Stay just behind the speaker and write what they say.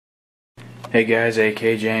Hey guys, AK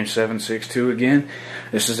James762 again.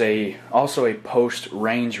 This is also a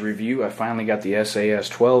post-range review. I finally got the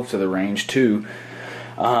SAS-12 to the range too.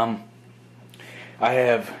 I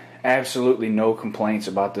have absolutely no complaints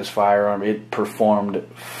about this firearm. It performed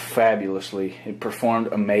fabulously. It performed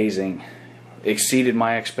amazing. Exceeded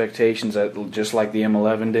my expectations, just like the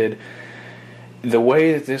M11 did. The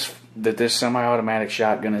way that this semi-automatic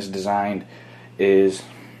shotgun is designed is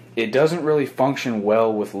it doesn't really function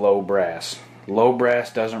well with low brass. Low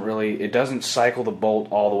brass doesn't cycle the bolt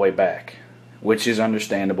all the way back, which is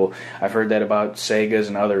understandable. I've heard that about Segas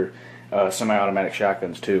and other semi-automatic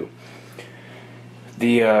shotguns too.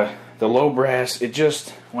 The low brass, it just,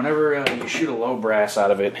 whenever you shoot a low brass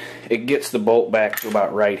out of it, it gets the bolt back to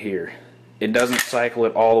about right here. It doesn't cycle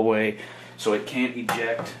it all the way, so it can't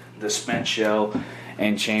eject the spent shell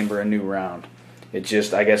and chamber a new round. I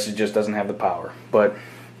guess it just doesn't have the power. But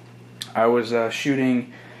I was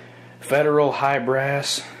shooting Federal high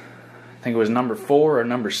brass, I think it was number 4 or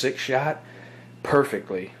number 6 shot,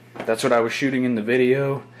 perfectly. That's what I was shooting in the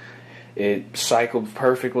video. It cycled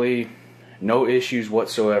perfectly, no issues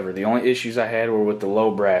whatsoever. The only issues I had were with the low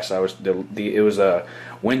brass. It was a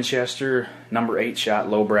Winchester number 8 shot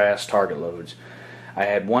low brass target loads. I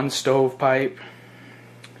had one stovepipe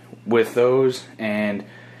with those, and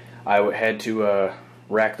I had to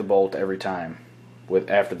rack the bolt every time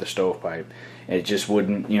after the stovepipe. It just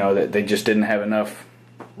wouldn't, they just didn't have enough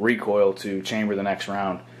recoil to chamber the next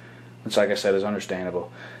round, which, like I said, is understandable.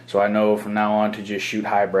 So I know from now on to just shoot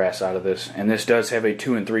high brass out of this. And this does have a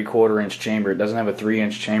 2 3/4 inch chamber. It doesn't have a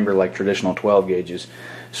 3-inch chamber like traditional 12 gauges.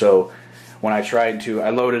 So when I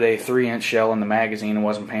loaded a 3-inch shell in the magazine and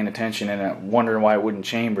wasn't paying attention and wondering why it wouldn't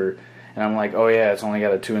chamber. And I'm like, oh yeah, it's only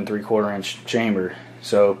got a 2 3/4 inch chamber.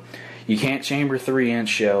 So you can't chamber 3-inch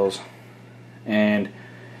shells. And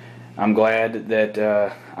I'm glad that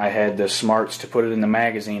I had the smarts to put it in the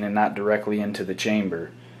magazine and not directly into the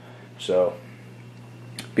chamber. So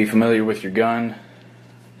be familiar with your gun.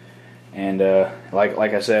 And like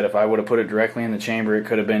I said, if I would have put it directly in the chamber, it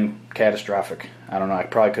could have been catastrophic. I don't know, I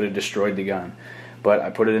probably could have destroyed the gun. But I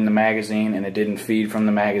put it in the magazine and it didn't feed from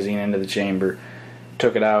the magazine into the chamber.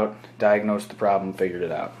 Took it out, diagnosed the problem, figured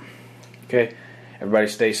it out. Okay, everybody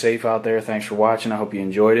stay safe out there. Thanks for watching. I hope you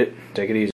enjoyed it. Take it easy.